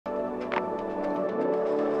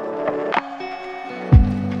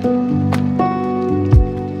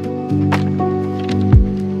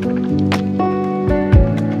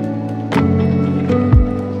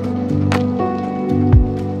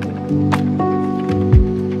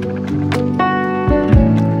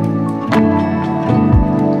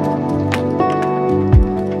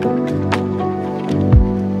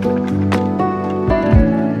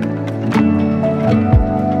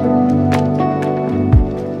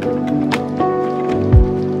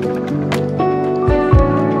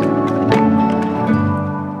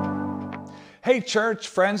Church,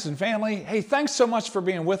 friends, and family. Hey, thanks so much for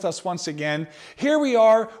being with us once again. Here we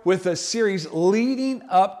are with a series leading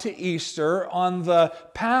up to Easter on the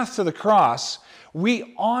path to the cross.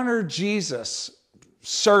 We honor Jesus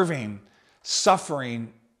serving,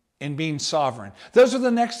 suffering, and being sovereign. Those are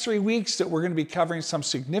the next 3 weeks that we're going to be covering some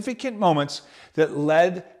significant moments that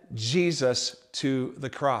led Jesus to the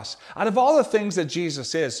cross. Out of all the things that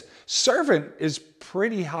Jesus is, servant is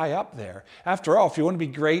pretty high up there. After all, if you want to be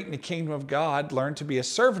great in the kingdom of God, learn to be a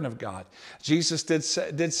servant of God. Jesus did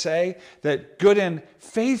say that good and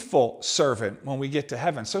faithful servant when we get to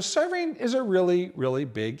heaven. So serving is a really, really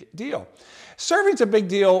big deal. Serving's a big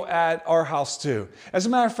deal at our house too. As a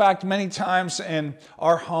matter of fact, many times in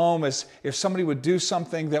our home, as if somebody would do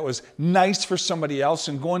something that was nice for somebody else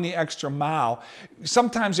and going the extra mile,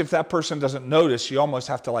 sometimes if that person doesn't notice, you almost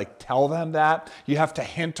have to tell them that. You have to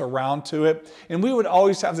hint around to it. And we would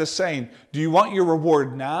always have this saying, do you want your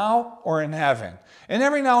reward now or in heaven? And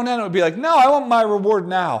every now and then it would be like, no, I want my reward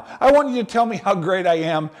now. I want you to tell me how great I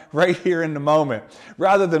am right here in the moment,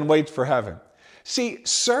 rather than wait for heaven. See,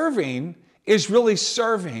 serving is really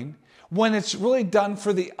serving when it's really done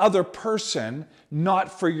for the other person,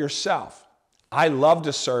 not for yourself. I love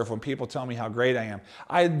to serve when people tell me how great I am.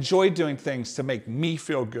 I enjoy doing things to make me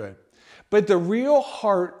feel good. But the real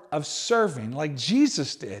heart of serving, like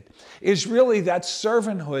Jesus did, is really that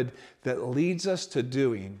servanthood that leads us to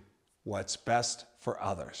doing what's best for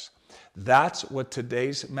others. That's what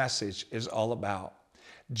today's message is all about.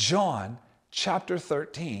 John chapter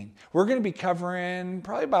 13. We're going to be covering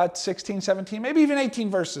probably about 16, 17, maybe even 18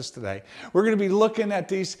 verses today. We're going to be looking at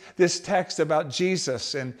this text about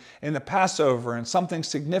Jesus and the Passover and something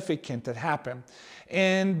significant that happened.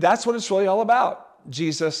 And that's what it's really all about.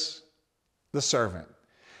 Jesus, the servant.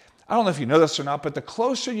 I don't know if you know this or not, but the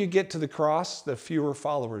closer you get to the cross, the fewer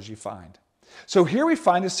followers you find. So here we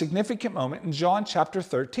find a significant moment in John chapter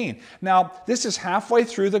 13. Now, this is halfway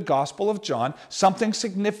through the Gospel of John. Something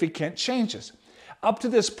significant changes. Up to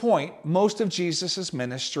this point, most of Jesus'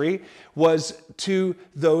 ministry was to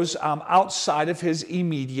those outside of his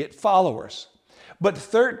immediate followers. But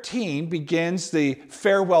 13 begins the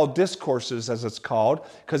farewell discourses, as it's called,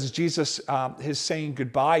 because Jesus is saying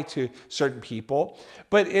goodbye to certain people.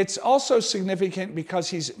 But it's also significant because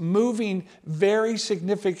he's moving very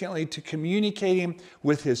significantly to communicating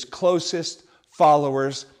with his closest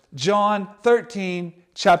followers. John 13,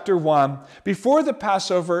 chapter 1. Before the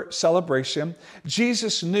Passover celebration,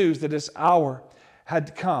 Jesus knew that his hour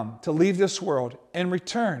had come to leave this world and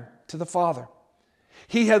return to the Father.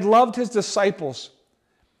 He had loved his disciples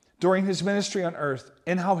during his ministry on earth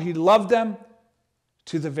and how he loved them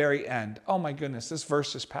to the very end. Oh my goodness, this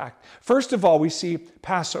verse is packed. First of all, we see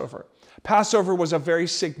Passover. Passover was a very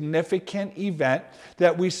significant event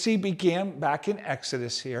that we see began back in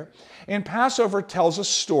Exodus here. And Passover tells a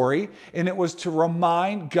story, and it was to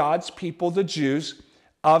remind God's people, the Jews,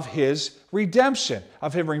 of his redemption,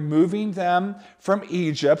 of him removing them from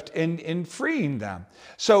Egypt and freeing them.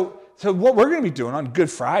 So what we're going to be doing on Good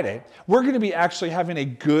Friday, we're going to be actually having a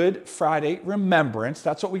Good Friday remembrance.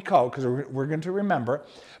 That's what we call it, because we're going to remember.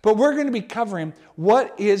 But we're going to be covering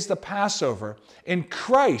what is the Passover and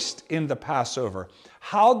Christ in the Passover.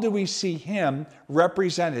 How do we see him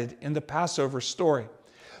represented in the Passover story?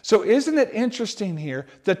 So isn't it interesting here?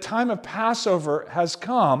 The time of Passover has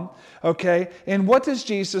come, okay? And what does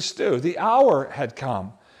Jesus do? The hour had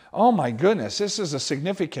come. Oh my goodness, this is a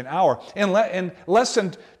significant hour. In less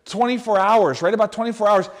than 24 hours, right about 24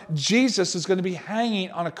 hours, Jesus is going to be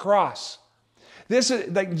hanging on a cross. This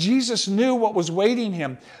is like Jesus knew what was waiting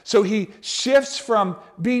him. So he shifts from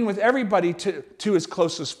being with everybody to his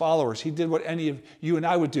closest followers. He did what any of you and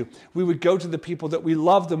I would do. We would go to the people that we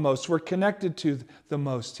love the most, we're connected to the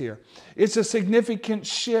most here. It's a significant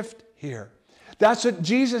shift here. That's what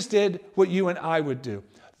Jesus did, what you and I would do.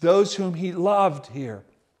 Those whom he loved here.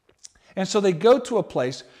 And so they go to a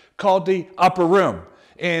place called the upper room.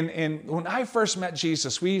 And when I first met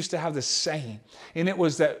Jesus, we used to have this saying, and it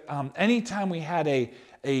was that anytime we had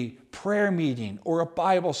a prayer meeting or a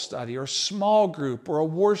Bible study or a small group or a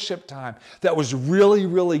worship time that was really,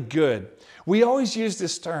 really good, we always used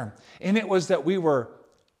this term, and it was that we were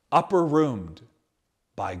upper roomed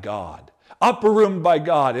by God. Upper roomed by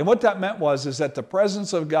God. And what that meant is that the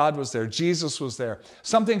presence of God was there. Jesus was there.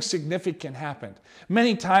 Something significant happened.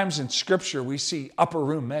 Many times in Scripture, we see upper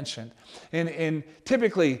room mentioned. And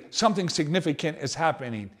typically, something significant is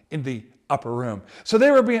happening in the upper room. So they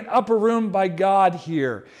were being upper roomed by God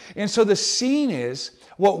here. And so the scene is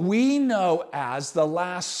what we know as the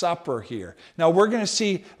Last Supper here. Now we're going to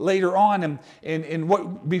see later on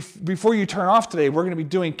before you turn off today, we're going to be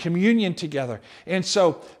doing communion together. And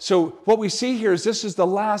so what we see here is this is the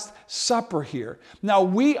Last Supper here. Now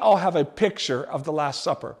we all have a picture of the Last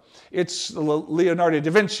Supper. It's the Leonardo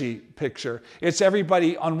da Vinci picture. It's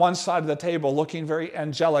everybody on one side of the table looking very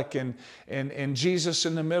angelic and Jesus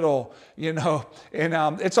in the middle, and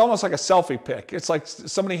it's almost like a selfie pic. It's like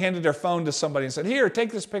somebody handed their phone to somebody and said, "Here,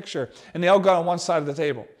 take this picture," and they all got on one side of the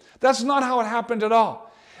table. That's not how it happened at all.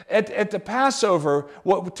 At the Passover,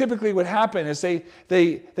 what typically would happen is they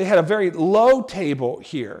had a very low table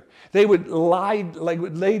here. They would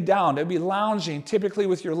lay down. They'd be lounging, typically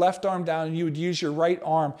with your left arm down, and you would use your right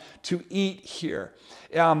arm to eat here.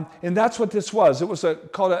 And that's what this was. It was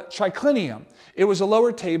called a triclinium. It was a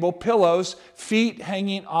lower table, pillows, feet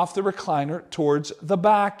hanging off the recliner towards the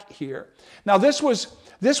back here. Now this was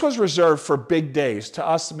reserved for big days. To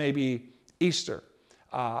us, maybe Easter.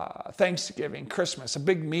 Thanksgiving, Christmas, a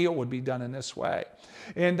big meal would be done in this way,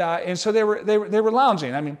 and so they were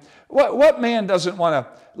lounging. I mean, what man doesn't want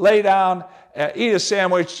to lay down, eat a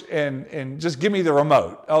sandwich, and just give me the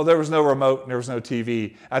remote? Oh, there was no remote and there was no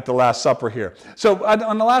TV at the Last Supper here. So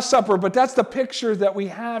on the Last Supper, but that's the picture that we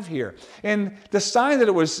have here, and the sign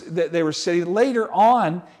that they were sitting. Later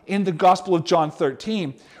on in the Gospel of John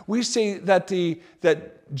 13, we see that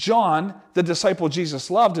John, the disciple Jesus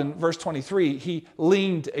loved, in verse 23, he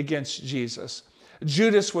leaned against Jesus.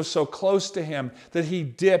 Judas was so close to him that he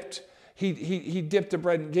dipped the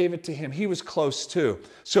bread and gave it to him. He was close too.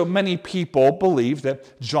 So many people believe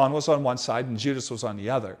that John was on one side and Judas was on the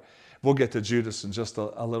other. We'll get to Judas in just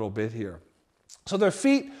a little bit here. So their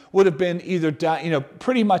feet would have been either down,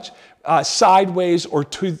 pretty much sideways or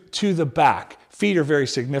to the back. Feet are very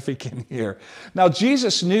significant here. Now,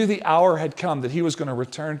 Jesus knew the hour had come that he was going to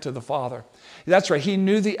return to the Father. That's right. He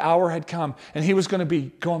knew the hour had come and he was going to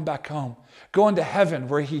be going back home, going to heaven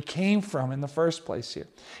where he came from in the first place here.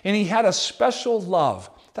 And he had a special love.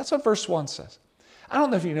 That's what verse 1 says. I don't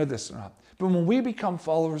know if you know this or not, but when we become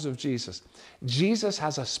followers of Jesus, Jesus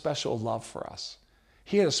has a special love for us.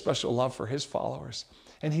 He had a special love for his followers,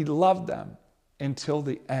 and he loved them until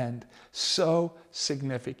the end. So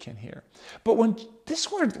significant here. But when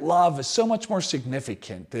this word love is so much more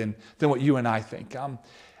significant than what you and I think.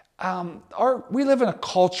 We live in a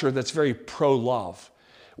culture that's very pro-love.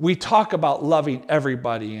 We talk about loving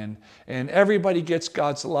everybody, and everybody gets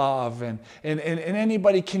God's love, and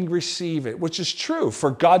anybody can receive it, which is true. For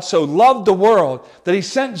God so loved the world that he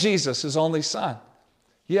sent Jesus, his only son.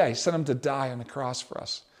 Yeah, he sent him to die on the cross for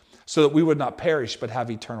us, so that we would not perish but have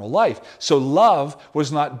eternal life. So love was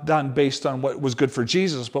not done based on what was good for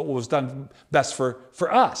Jesus, but what was done best for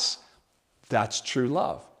us. That's true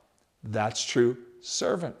love. That's true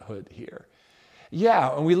servanthood here.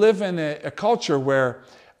 Yeah, and we live in a culture where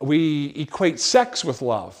we equate sex with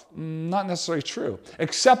love. Not necessarily true.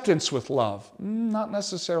 Acceptance with love. Not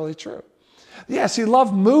necessarily true. Yeah, see,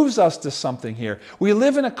 love moves us to something here. We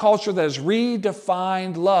live in a culture that has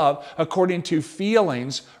redefined love according to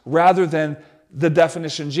feelings rather than the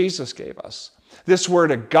definition Jesus gave us. This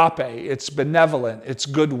word agape, it's benevolent, it's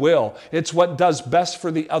goodwill. It's what does best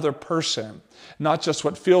for the other person, not just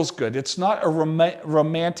what feels good. It's not a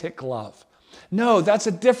romantic love. No, that's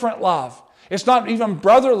a different love. It's not even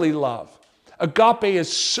brotherly love. Agape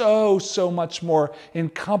is so much more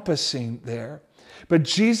encompassing there. But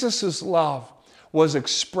Jesus' love was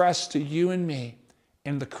expressed to you and me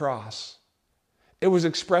in the cross. It was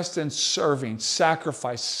expressed in serving,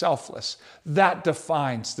 sacrifice, selfless. That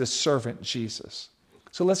defines this servant Jesus.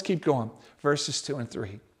 So let's keep going. Verses 2 and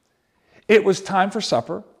 3. It was time for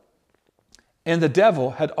supper, and the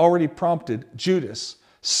devil had already prompted Judas,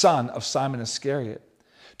 son of Simon Iscariot,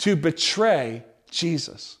 to betray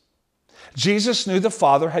Jesus. Jesus knew the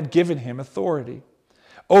Father had given him authority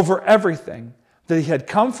over everything, that he had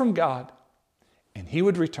come from God and he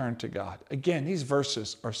would return to God. Again, these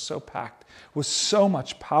verses are so packed with so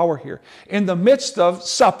much power here. In the midst of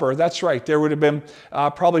supper, that's right, there would have been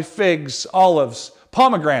probably figs, olives,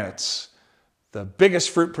 pomegranates, the biggest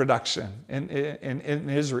fruit production in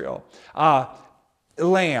Israel,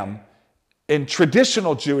 lamb, in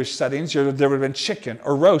traditional Jewish settings, there would have been chicken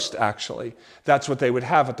or roast, actually. That's what they would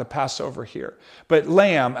have at the Passover here. But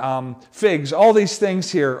lamb, figs, all these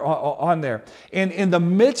things here on there. And in the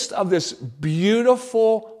midst of this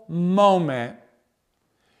beautiful moment,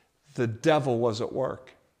 the devil was at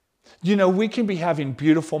work. You know, we can be having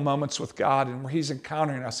beautiful moments with God and where he's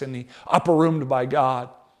encountering us in the upper room by God.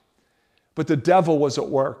 But the devil was at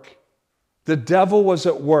work. The devil was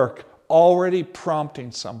at work already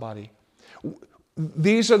prompting somebody.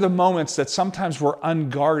 These are the moments that sometimes we're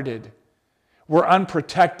unguarded, we're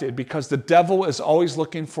unprotected because the devil is always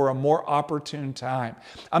looking for a more opportune time.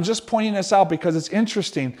 I'm just pointing this out because it's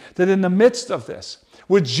interesting that in the midst of this,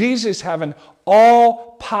 with Jesus having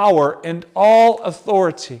all power and all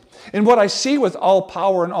authority, and what I see with all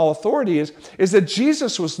power and all authority is that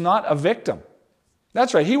Jesus was not a victim.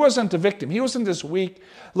 That's right, he wasn't a victim. He wasn't this weak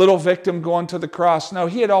little victim going to the cross. No,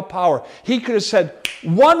 he had all power. He could have said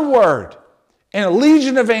one word, and a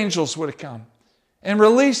legion of angels would have come and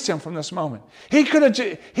released him from this moment. He could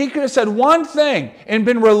have said one thing and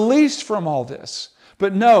been released from all this.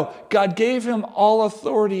 But no, God gave him all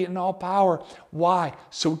authority and all power. Why?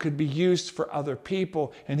 So it could be used for other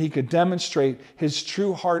people and he could demonstrate his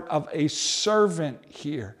true heart of a servant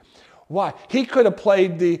here. Why? He could have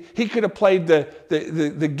played the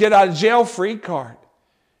get out of jail free card.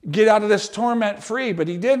 Get out of this torment free, but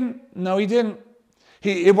he didn't. No, he didn't.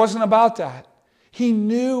 It wasn't about that. He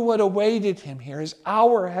knew what awaited him here. His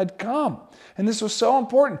hour had come. And this was so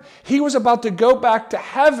important. He was about to go back to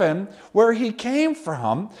heaven where he came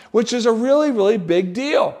from, which is a really, really big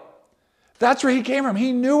deal. That's where he came from.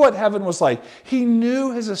 He knew what heaven was like. He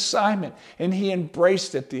knew his assignment, and he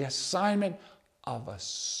embraced it, the assignment of a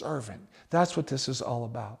servant. That's what this is all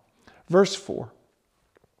about. Verse 4.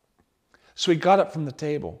 So he got up from the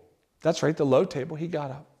table. That's right, the low table. He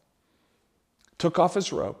got up, took off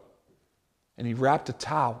his robe, and he wrapped a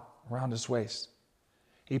towel around his waist.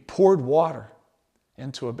 He poured water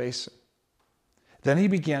into a basin. Then he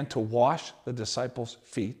began to wash the disciples'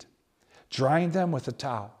 feet, drying them with a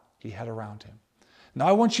towel he had around him. Now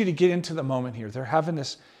I want you to get into the moment here. They're having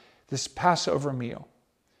this Passover meal.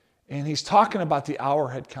 And he's talking about the hour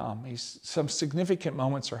had come. Some significant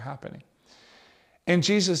moments are happening. And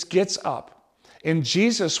Jesus gets up. And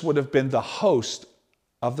Jesus would have been the host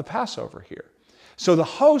of the Passover here. So the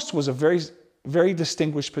host was a very, very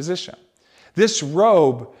distinguished position. This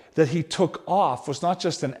robe that he took off was not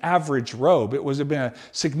just an average robe. It was been a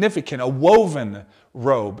significant, a woven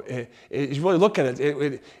robe. You really look at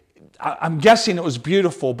it, I'm guessing it was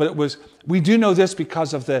beautiful, but we do know this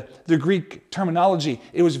because of the Greek terminology.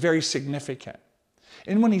 It was very significant.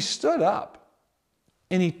 And when he stood up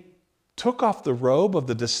and he took off the robe of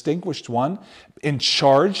the distinguished one in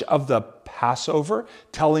charge of the Passover,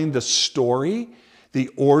 telling the story, the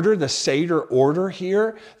order, the Seder order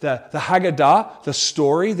here, the Haggadah, the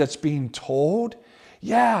story that's being told.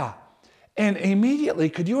 Yeah. And immediately,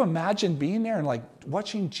 could you imagine being there and like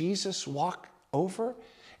watching Jesus walk over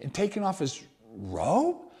and taking off his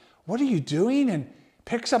robe? What are you doing? And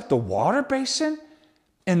picks up the water basin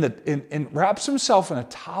and wraps himself in a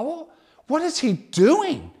towel? What is he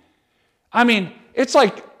doing? I mean, it's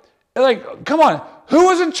like, come on, who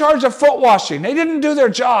was in charge of foot washing? They didn't do their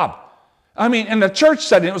job. I mean, in the church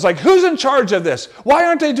setting, it was like, who's in charge of this? Why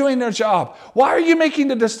aren't they doing their job? Why are you making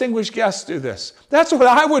the distinguished guests do this? That's what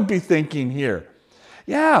I would be thinking here.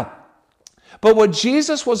 Yeah. But what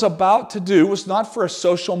Jesus was about to do was not for a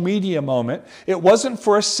social media moment. It wasn't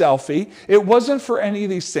for a selfie. It wasn't for any of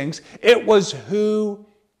these things. It was who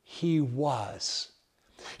he was.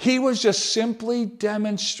 He was just simply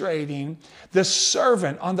demonstrating the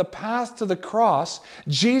servant on the path to the cross.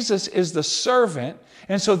 Jesus is the servant,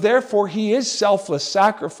 and so therefore he is selfless,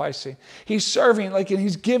 sacrificing. He's serving, and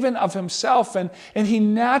he's given of himself, and he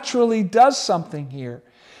naturally does something here.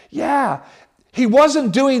 Yeah, he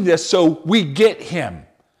wasn't doing this so we get him.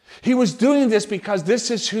 He was doing this because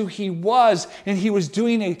this is who he was, and he was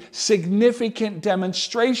doing a significant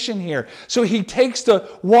demonstration here. So he takes the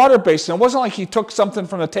water basin. It wasn't like he took something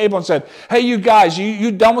from the table and said, hey, you guys,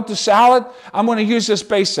 you done with the salad? I'm going to use this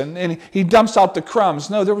basin. And he dumps out the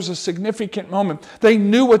crumbs. No, there was a significant moment. They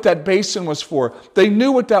knew what that basin was for. They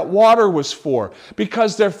knew what that water was for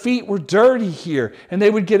because their feet were dirty here, and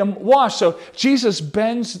they would get them washed. So Jesus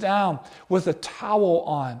bends down with a towel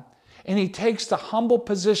on. And he takes the humble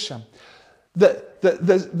position.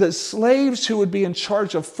 The slaves who would be in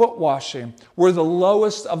charge of foot washing were the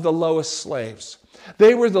lowest of the lowest slaves.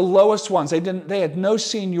 They were the lowest ones. They had no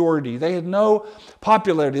seniority. They had no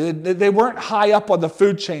popularity. They weren't high up on the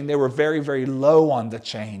food chain. They were very, very low on the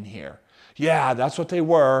chain here. Yeah, that's what they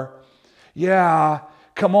were. Yeah,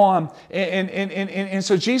 Come on. And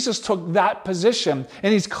so Jesus took that position,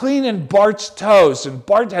 and he's cleaning Bart's toes. And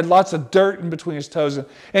Bart had lots of dirt in between his toes.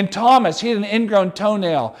 And Thomas, he had an ingrown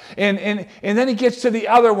toenail. And then he gets to the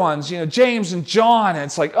other ones, James and John. And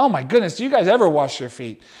it's like, oh my goodness, do you guys ever wash your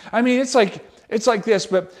feet? I mean, it's like this.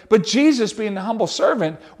 But Jesus, being the humble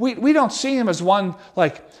servant, we don't see him as one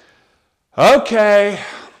like, okay,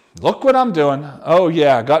 look what I'm doing. Oh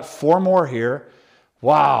yeah, I got 4 more here.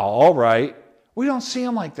 Wow, all right. We don't see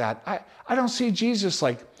him like that. I don't see Jesus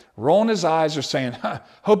like rolling his eyes or saying,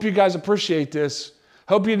 hope you guys appreciate this.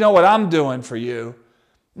 Hope you know what I'm doing for you.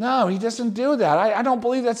 No, he doesn't do that. I don't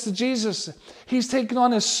believe that's the Jesus. He's taken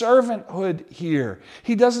on his servanthood here.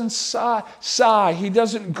 He doesn't sigh. He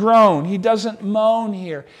doesn't groan. He doesn't moan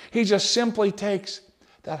here. He just simply takes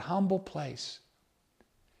that humble place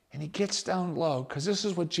and he gets down low, because this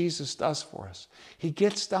is what Jesus does for us. He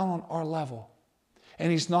gets down on our level.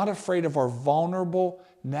 And he's not afraid of our vulnerable,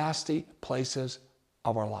 nasty places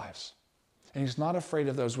of our lives. And he's not afraid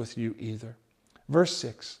of those with you either. Verse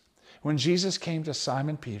 6, when Jesus came to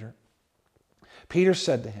Simon Peter, Peter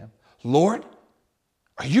said to him, Lord,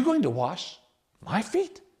 are you going to wash my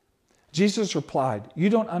feet? Jesus replied, you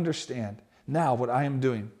don't understand now what I am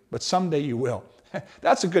doing, but someday you will.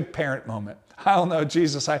 That's a good parent moment. I don't know,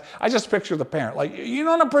 Jesus, I just picture the parent. Like, you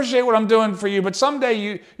don't appreciate what I'm doing for you, but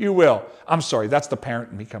someday you will. I'm sorry, that's the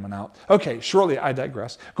parent in me coming out. Okay, surely I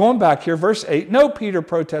digress. Going back here, verse 8, no, Peter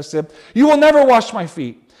protested, you will never wash my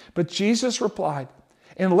feet. But Jesus replied,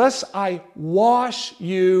 unless I wash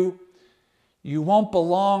you, you won't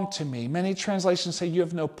belong to me. Many translations say you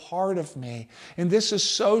have no part of me. And this is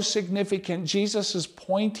so significant. Jesus is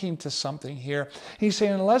pointing to something here. He's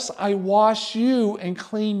saying, unless I wash you and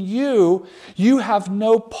clean you, you have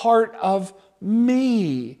no part of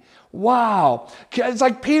me. Wow. It's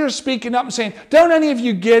like Peter speaking up and saying, don't any of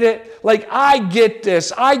you get it? Like, I get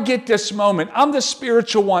this. I get this moment. I'm the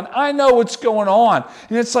spiritual one. I know what's going on.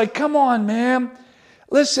 And it's like, come on, man.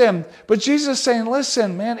 Listen. But Jesus is saying,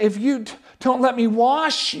 listen, man, if you don't let me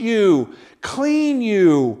wash you, clean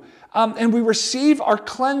you. And we receive our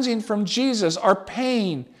cleansing from Jesus, our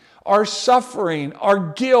pain, our suffering,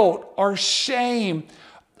 our guilt, our shame,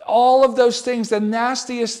 all of those things, the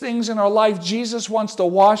nastiest things in our life, Jesus wants to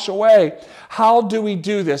wash away. How do we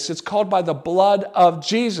do this? It's called by the blood of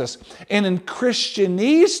Jesus. And in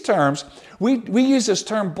Christianese terms, we use this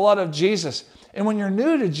term blood of Jesus. And when you're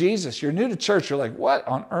new to Jesus, you're new to church, you're like, what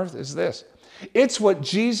on earth is this? It's what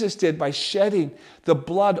Jesus did by shedding the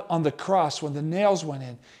blood on the cross when the nails went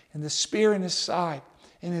in, and the spear in his side,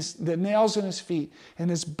 and the nails in his feet, and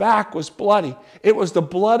his back was bloody. It was the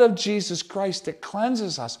blood of Jesus Christ that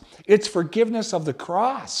cleanses us. It's forgiveness of the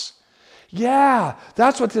cross. Yeah,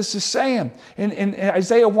 that's what this is saying. In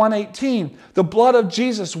Isaiah 1:18, the blood of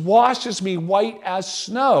Jesus washes me white as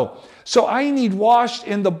snow. So I need washed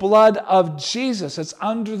in the blood of Jesus. It's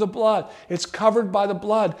under the blood. It's covered by the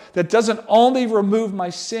blood that doesn't only remove my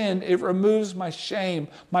sin, it removes my shame,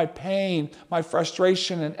 my pain, my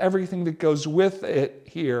frustration, and everything that goes with it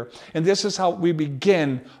here. And this is how we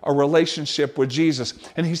begin a relationship with Jesus.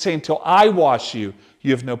 And he's saying, till I wash you, you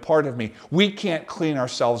have no part of me. We can't clean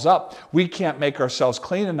ourselves up. We can't make ourselves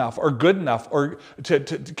clean enough or good enough or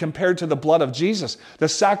compared to the blood of Jesus, the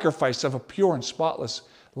sacrifice of a pure and spotless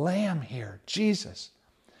Lamb here, Jesus.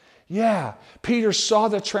 Yeah, Peter saw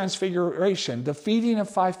the transfiguration, the feeding of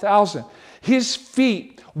 5,000. His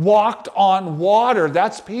feet walked on water.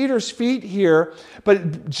 That's Peter's feet here.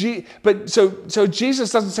 So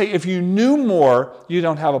Jesus doesn't say, if you knew more, you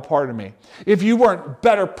don't have a part of me. If you weren't a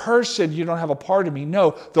better person, you don't have a part of me.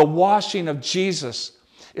 No, the washing of Jesus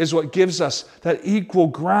is what gives us that equal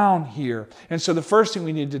ground here. And so the first thing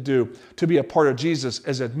we need to do to be a part of Jesus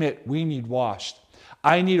is admit we need washed.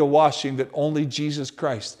 I need a washing that only Jesus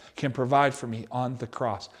Christ can provide for me on the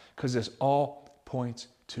cross, because this all points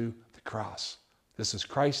to the cross. This is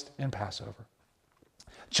Christ and Passover.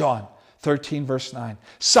 John 13, verse 9.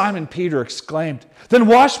 Simon Peter exclaimed, then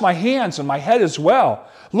wash my hands and my head as well.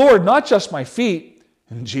 Lord, not just my feet.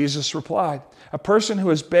 And Jesus replied, a person who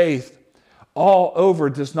is bathed all over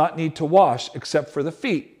does not need to wash except for the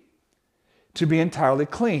feet, to be entirely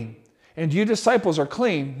clean. And you disciples are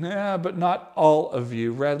clean, but not all of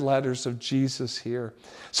you. Red letters of Jesus here.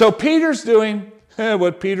 So Peter's doing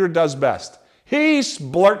what Peter does best. He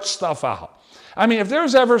blurts stuff out. I mean, if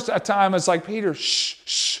there's ever a time it's like, Peter,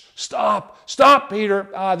 shh, stop, Peter.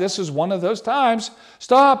 This is one of those times.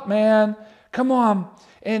 Stop, man. Come on.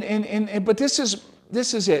 But this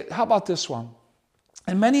is it. How about this one?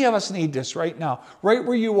 And many of us need this right now, right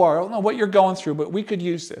where you are. I don't know what you're going through, but we could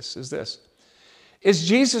use this. Is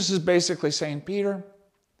Jesus is basically saying, Peter,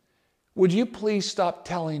 would you please stop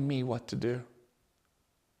telling me what to do?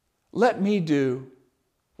 Let me do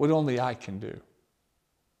what only I can do.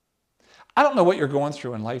 I don't know what you're going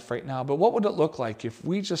through in life right now, but what would it look like if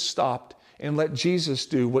we just stopped and let Jesus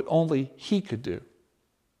do what only he could do?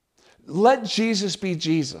 Let Jesus be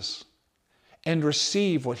Jesus and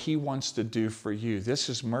receive what he wants to do for you. This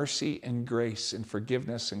is mercy and grace and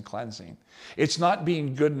forgiveness and cleansing. It's not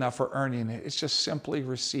being good enough or earning it. It's just simply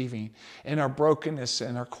receiving. In our brokenness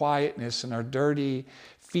and our quietness and our dirty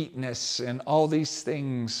feetness and all these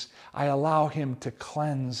things, I allow him to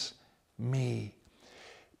cleanse me.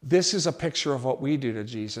 This is a picture of what we do to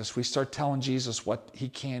Jesus. We start telling Jesus what he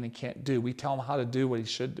can and can't do. We tell him how to do what he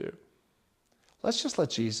should do. Let's just let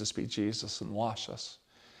Jesus be Jesus and wash us.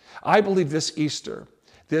 I believe this Easter,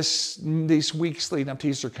 these weeks leading up to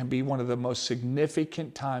Easter can be one of the most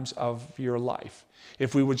significant times of your life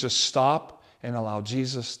if we would just stop and allow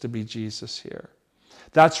Jesus to be Jesus here.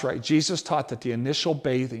 That's right. Jesus taught that the initial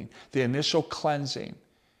bathing, the initial cleansing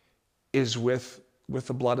is with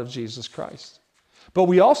the blood of Jesus Christ. But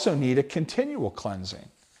we also need a continual cleansing.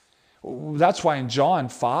 That's why in John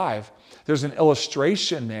 5, there's an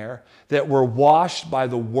illustration there that we're washed by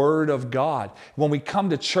the Word of God. When we come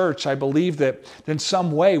to church, I believe that in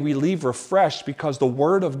some way we leave refreshed because the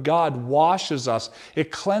Word of God washes us.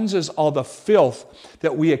 It cleanses all the filth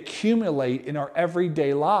that we accumulate in our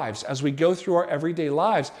everyday lives. As we go through our everyday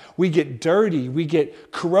lives, we get dirty, we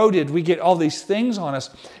get corroded, we get all these things on us.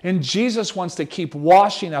 And Jesus wants to keep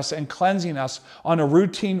washing us and cleansing us on a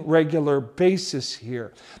routine, regular basis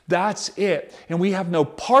here. That's it. And we have no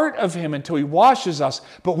part of him until he washes us,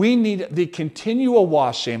 but we need the continual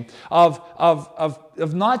washing of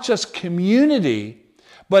not just community,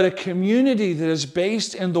 but a community that is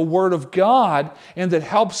based in the Word of God and that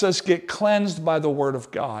helps us get cleansed by the Word of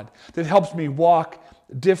God, that helps me walk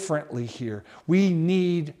differently here. We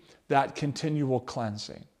need that continual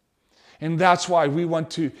cleansing. And that's why we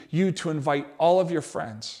want you to invite all of your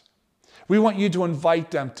friends. We want you to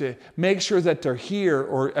invite them to make sure that they're here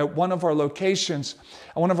or at one of our locations,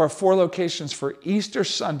 one of our 4 locations for Easter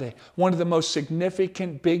Sunday, one of the most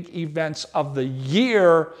significant big events of the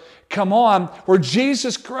year. Come on, where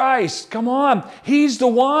Jesus Christ, come on, he's the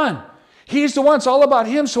one. He's the one. It's all about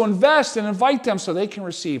him. So invest and invite them so they can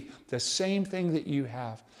receive the same thing that you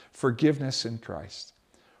have, forgiveness in Christ.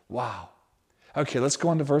 Wow. Okay, let's go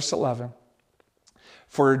on to verse 11.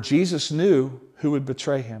 For Jesus knew who would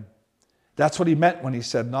betray him. That's what he meant when he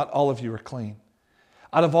said, not all of you are clean.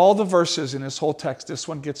 Out of all the verses in this whole text, this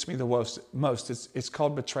one gets me the most. It's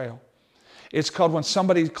called betrayal. It's called when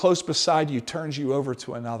somebody close beside you turns you over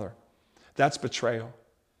to another. That's betrayal.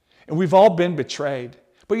 And we've all been betrayed.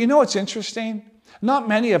 But you know what's interesting? Not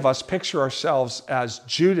many of us picture ourselves as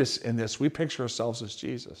Judas in this. We picture ourselves as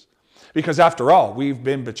Jesus. Because after all, we've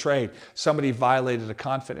been betrayed. Somebody violated a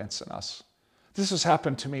confidence in us. This has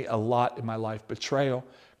happened to me a lot in my life. Betrayal.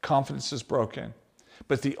 Confidence is broken.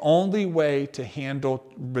 But the only way to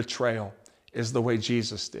handle betrayal is the way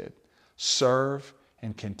Jesus did. Serve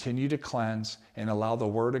and continue to cleanse and allow the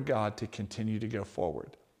Word of God to continue to go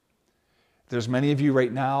forward. There's many of you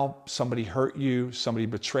right now, somebody hurt you, somebody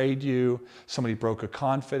betrayed you, somebody broke a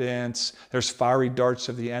confidence. There's fiery darts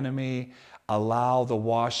of the enemy. Allow the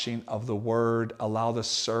washing of the Word. Allow the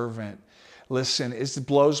servant. Listen, it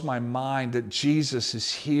blows my mind that Jesus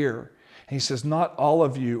is here. He says, not all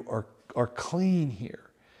of you are clean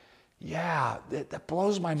here. Yeah, that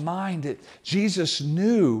blows my mind that Jesus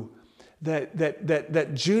knew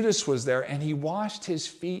that Judas was there and he washed his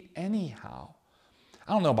feet anyhow.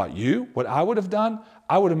 I don't know about you. What I would have done,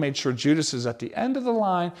 I would have made sure Judas is at the end of the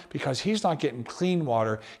line because he's not getting clean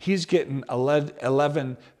water. He's getting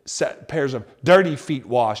 11 pairs of dirty feet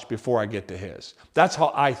washed before I get to his. That's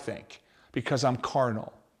how I think because I'm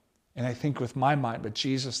carnal. And I think with my mind, but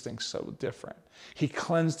Jesus thinks so different. He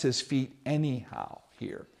cleansed his feet anyhow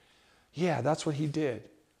here. Yeah, that's what he did.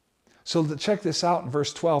 So check this out in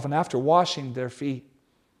verse 12. And after washing their feet,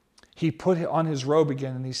 he put on his robe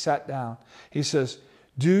again and he sat down. He says,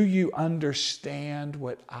 do you understand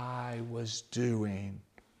what I was doing?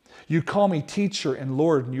 You call me teacher and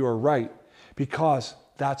Lord, and you are right, because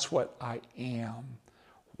that's what I am.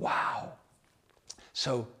 Wow.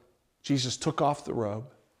 So Jesus took off the robe.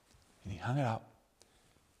 And he hung it up,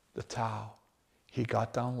 the towel. He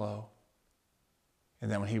got down low. And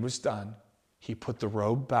then when he was done, he put the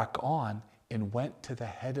robe back on and went to the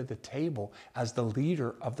head of the table as the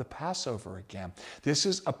leader of the Passover again. This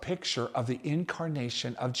is a picture of the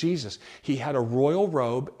incarnation of Jesus. He had a royal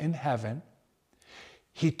robe in heaven.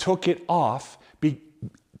 He took it off,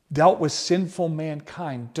 dealt with sinful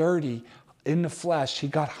mankind, dirty in the flesh. He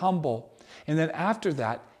got humble. And then after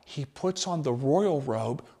that, He puts on the royal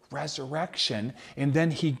robe, resurrection, and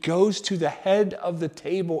then he goes to the head of the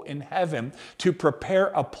table in heaven to prepare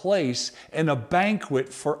a place and a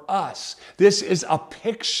banquet for us. This is a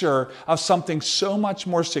picture of something so much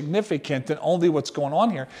more significant than only what's going on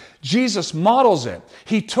here. Jesus models it.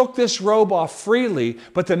 He took this robe off freely,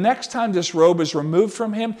 but the next time this robe is removed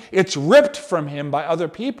from him, it's ripped from him by other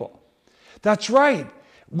people. That's right.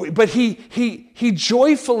 But he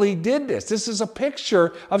joyfully did this. This is a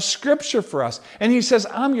picture of Scripture for us. And he says,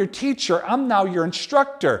 I'm your teacher. I'm now your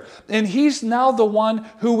instructor. And he's now the one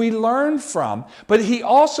who we learn from. But he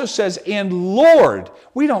also says, and Lord.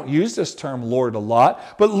 We don't use this term Lord a lot,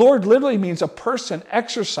 but Lord literally means a person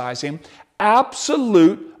exercising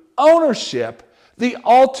absolute ownership. The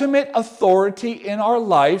ultimate authority in our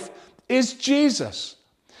life is Jesus.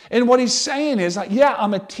 And what he's saying is, yeah,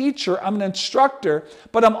 I'm a teacher, I'm an instructor,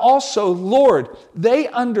 but I'm also Lord. They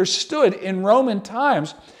understood in Roman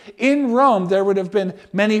times. In Rome, there would have been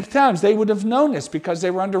many times they would have known this because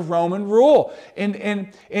they were under Roman rule.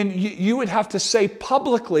 And you would have to say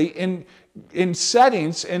publicly in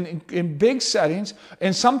settings, in big settings,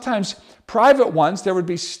 and sometimes private ones, there would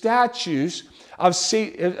be statues of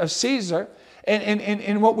Caesar.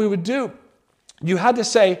 And what we would do, you had to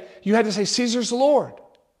say, Caesar's Lord.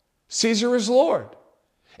 Caesar is Lord.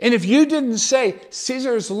 And if you didn't say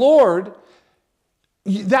Caesar is Lord,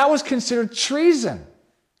 that was considered treason.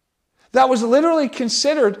 That was literally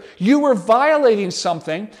considered you were violating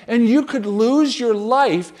something, and you could lose your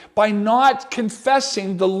life by not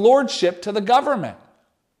confessing the lordship to the government.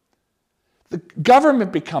 The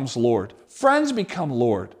government becomes Lord. Friends become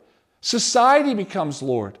Lord. Society becomes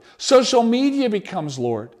Lord. Social media becomes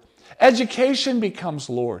Lord. Education becomes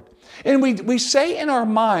Lord. And we say in our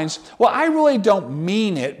minds, well, I really don't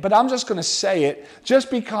mean it, but I'm just going to say it just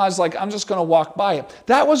because I'm just going to walk by it.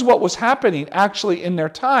 That was what was happening actually in their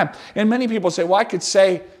time. And many people say, well, I could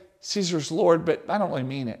say Caesar's Lord, but I don't really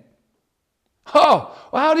mean it. Oh,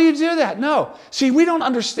 well, how do you do that? No. See, we don't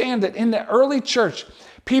understand that in the early church,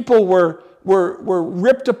 people were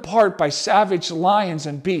ripped apart by savage lions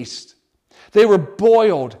and beasts. They were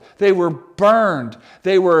boiled. They were burned.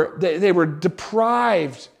 They were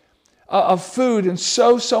deprived of food and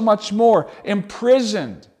so much more,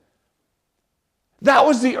 imprisoned. That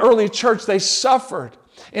was the early church. They suffered.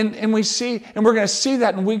 And we see, and we're going to see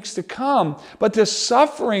that in weeks to come. But this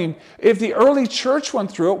suffering, if the early church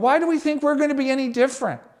went through it, why do we think we're going to be any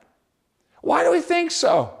different? Why do we think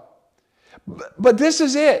so? But this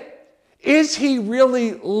is it. Is he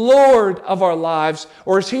really Lord of our lives,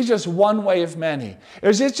 or is he just one way of many? Or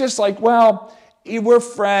is it just like, well, we're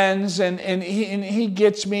friends and he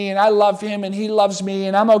gets me and I love him and he loves me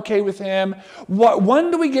and I'm okay with him? When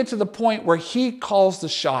do we get to the point where he calls the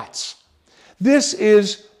shots? This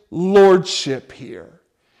is lordship here.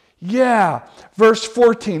 Yeah, verse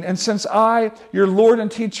 14, and since I, your Lord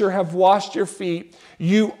and teacher, have washed your feet,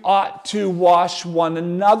 you ought to wash one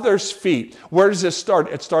another's feet. Where does this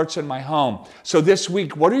start? It starts in my home. So this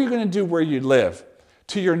week, what are you going to do where you live?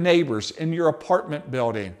 To your neighbors, in your apartment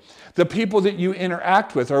building, the people that you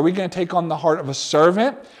interact with. Are we going to take on the heart of a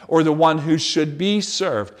servant or the one who should be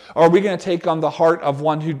served? Are we going to take on the heart of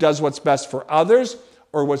one who does what's best for others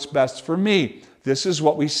or what's best for me? This is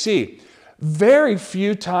what we see. Very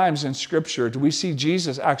few times in Scripture do we see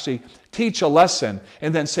Jesus actually teach a lesson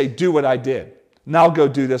and then say, do what I did. Now go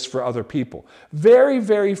do this for other people. Very,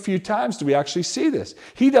 very few times do we actually see this.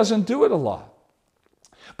 He doesn't do it a lot.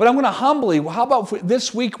 But I'm going to humbly, how about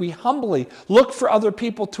this week we humbly look for other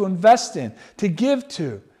people to invest in, to give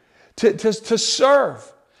to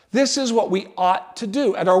serve. This is what we ought to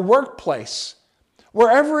do at our workplace.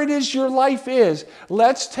 Wherever it is your life is,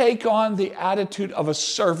 let's take on the attitude of a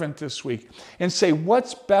servant this week and say,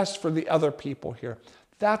 what's best for the other people here?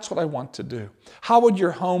 That's what I want to do. How would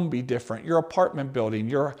your home be different? Your apartment building,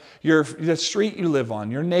 the street you live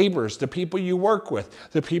on, your neighbors, the people you work with,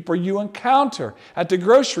 the people you encounter at the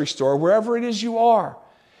grocery store, wherever it is you are.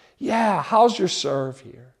 Yeah, how's your serve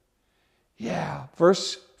here? Yeah,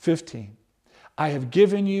 verse 15. I have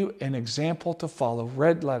given you an example to follow.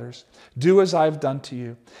 Red letters. Do as I have done to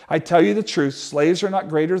you. I tell you the truth. Slaves are not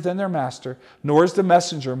greater than their master, nor is the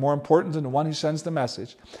messenger more important than the one who sends the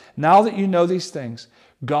message. Now that you know these things,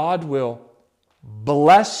 God will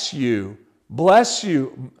bless you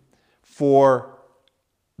for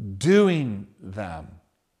doing them.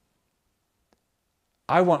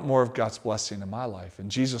 I want more of God's blessing in my life. And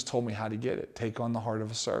Jesus told me how to get it. Take on the heart of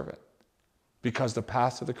a servant. Because the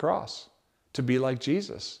path to the cross, to be like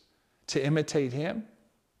Jesus, to imitate him,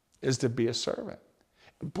 is to be a servant.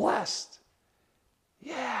 Blessed.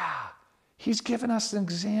 Yeah. He's given us an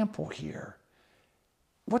example here.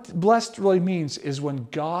 what blessed really means is when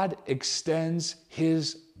God extends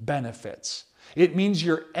his benefits. It means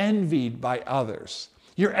you're envied by others.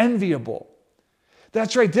 You're enviable.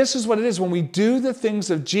 That's right. This is what it is. When we do the things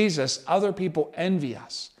of Jesus, other people envy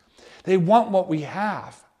us. They want what we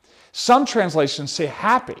have. Some translations say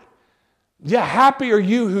happy. Yeah, happy are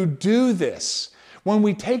you who do this. When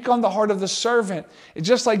we take on the heart of the servant,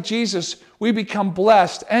 just like Jesus, we become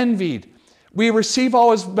blessed, envied. We receive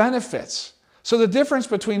all his benefits. So the difference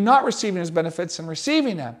between not receiving his benefits and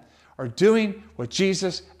receiving them are doing what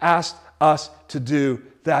Jesus asked us to do.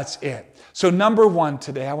 That's it. So number one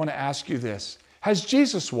today, I want to ask you this. Has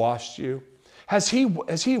Jesus washed you? Has he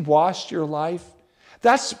washed your life?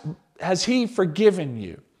 Has he forgiven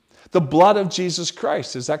you? The blood of Jesus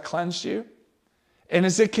Christ, has that cleansed you? And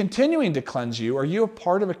is it continuing to cleanse you? Are you a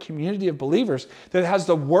part of a community of believers that has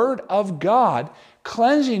the Word of God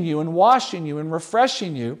cleansing you and washing you and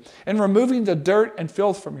refreshing you and removing the dirt and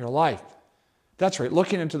filth from your life? That's right,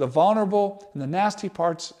 looking into the vulnerable and the nasty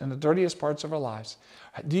parts and the dirtiest parts of our lives.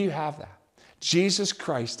 Do you have that? Jesus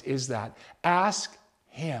Christ is that. Ask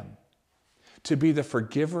him to be the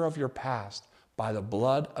forgiver of your past by the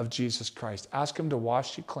blood of Jesus Christ. Ask him to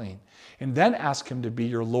wash you clean. And then ask him to be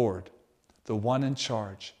your Lord, the one in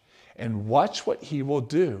charge. And watch what he will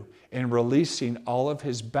do in releasing all of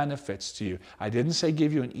his benefits to you. I didn't say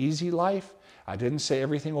give you an easy life. I didn't say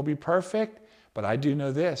everything will be perfect. But I do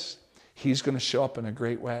know this. He's going to show up in a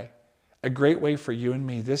great way. A great way for you and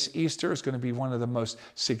me. This Easter is going to be one of the most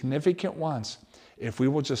significant ones if we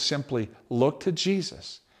will just simply look to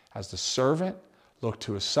Jesus as the servant, look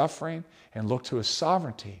to his suffering, and look to his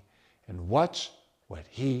sovereignty, and watch what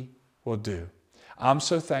he will do. I'm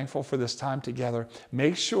so thankful for this time together.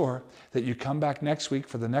 Make sure that you come back next week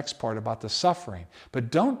for the next part about the suffering.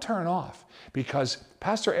 But don't turn off, because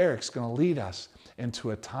Pastor Eric's going to lead us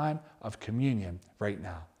into a time of communion right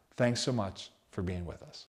now. Thanks so much for being with us.